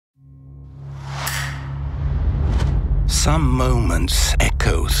Some moments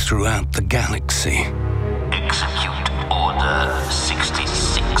echo throughout the galaxy. Execute Order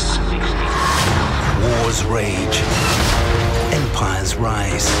 66. Wars rage. Empires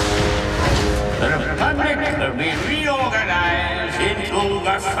rise. The Republic will be reorganized into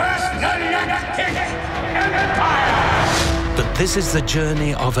the First Galactic Empire! But this is the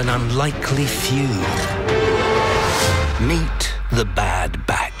journey of an unlikely few. Meet the Bad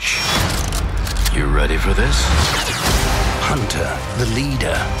Batch. You ready for this? Hunter, the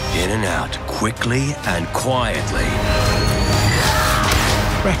leader. In and out, quickly and quietly.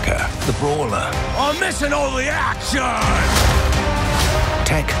 Wrecker, the brawler. I'm missing all the action!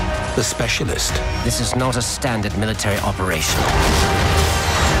 Tech, the specialist. This is not a standard military operation.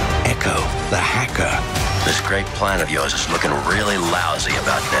 Echo, the hacker. This great plan of yours is looking really lousy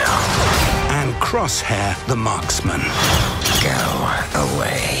about now. And Crosshair, the marksman. Go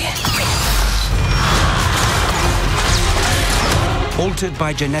away. Altered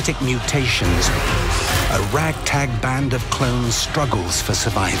by genetic mutations, a ragtag band of clones struggles for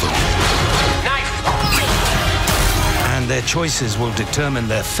survival. Knife! And their choices will determine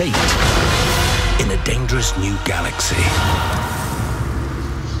their fate in a dangerous new galaxy.